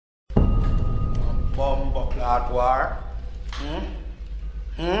Bumbleclot war.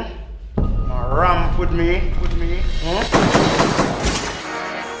 Ramp with me.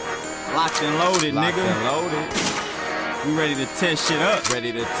 Locked and loaded, nigga. We ready to tear shit up.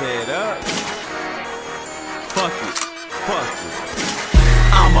 Ready to tear it up. Fuck it.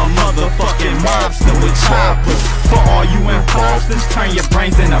 I'm a motherfucking mobster with choppers. For all you imposters, turn your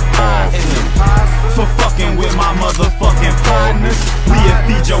brains into posters. For fucking with my motherfucking partners, we'll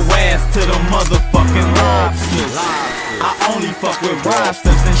feed your ass to the motherfucking lobsters. I only fuck with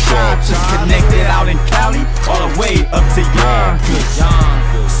rosters and shoppers, connected out in Cali, all the way up to Yonkers.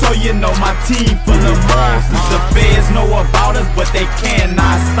 So you know my team full of monsters. The feds know about us, but they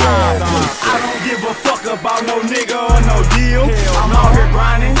cannot stop us. I don't give a fuck about no nigga or no deal. I'm out here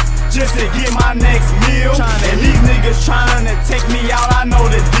grinding just to get my next meal. And these niggas trying to take me out, I know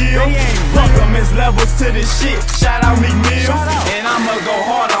the deal. Fuck them, it's levels to this shit. Shout out Meek Mills. And I'ma go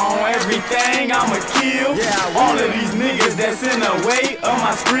harder on everything, I'ma kill all of these niggas that's in the way of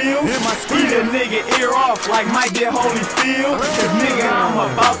my skrill. Eat a nigga ear off like Mike did Holyfield. Cause nigga, I'm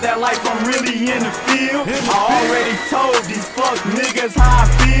about that life, I'm really in the field. I already told these fuck niggas how I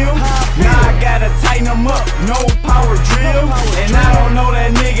feel. Now I gotta tighten them up, no power drill. And I don't know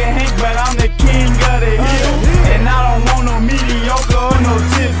that nigga Hank, but I'm the king of the hill. And I don't want no mediocre or no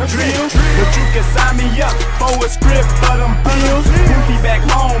tip drill. But you can sign me up for a script for them bills. Goofy back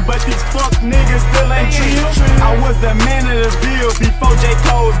home, but these fuck niggas still ain't chill. I was the man of the bill before J.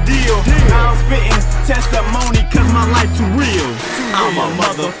 Cole's deal. Now I'm spitting testimony cause my life too real. I'm a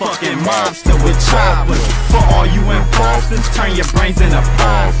motherfucking mobster with choppers. For all you imposters, turn your brains into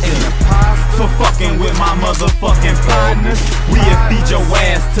posters. For fucking with my motherfucking partners, we'll feed your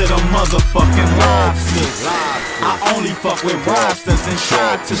ass to the motherfucking lobsters. I only fuck with rosters and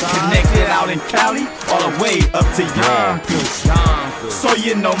shoppers, connected out in Cali, all the way up to Yonkers. So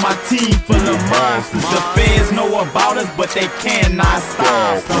you know my team full of monsters. The feds know about us, but they cannot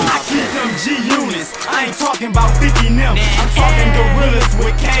stop us. I keep them G units, I ain't talking about 50 them. I'm talking gorillas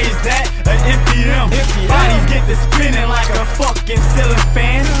with K's that MPR. Bodies get to spinning like a fucking ceiling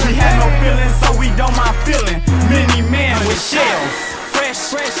fan. We had no feelings, so we don't mind feeling. Mini man with shells,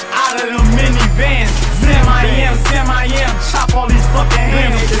 fresh out of them minivans. Sam-I-am, chop all these fucking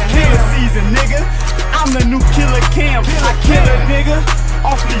hands. It's killer season, nigga. I'm the new killer Cam. I kill a nigga,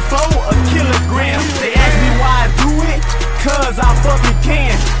 awfully foe, a kilogram. They ask me why I do it, cause I fucking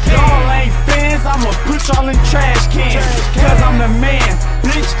can. Y'all ain't fans, I'ma put y'all in trash cans. Cause I'm the man,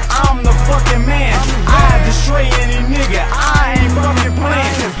 bitch, I'm the fucking man. I destroy any nigga, I ain't fucking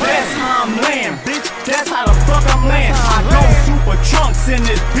playing. Cause that's how I'm laying, bitch, that's how the fuck I'm laying. I go super trunks in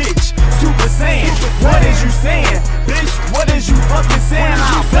this bitch, super saiyan. What is you saying, bitch, what is you fucking saying?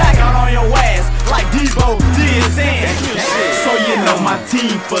 I'll black out on your ass like Debo did saying. So you know my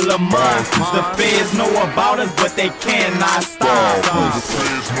team full of monsters. The feds know about us, but they cannot stop us. The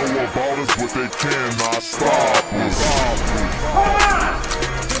feds know about us, but they cannot stop us. Come on!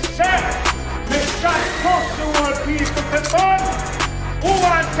 Success! Let's just talk to one piece of the fun! Who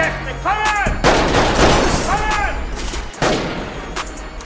wants to come on?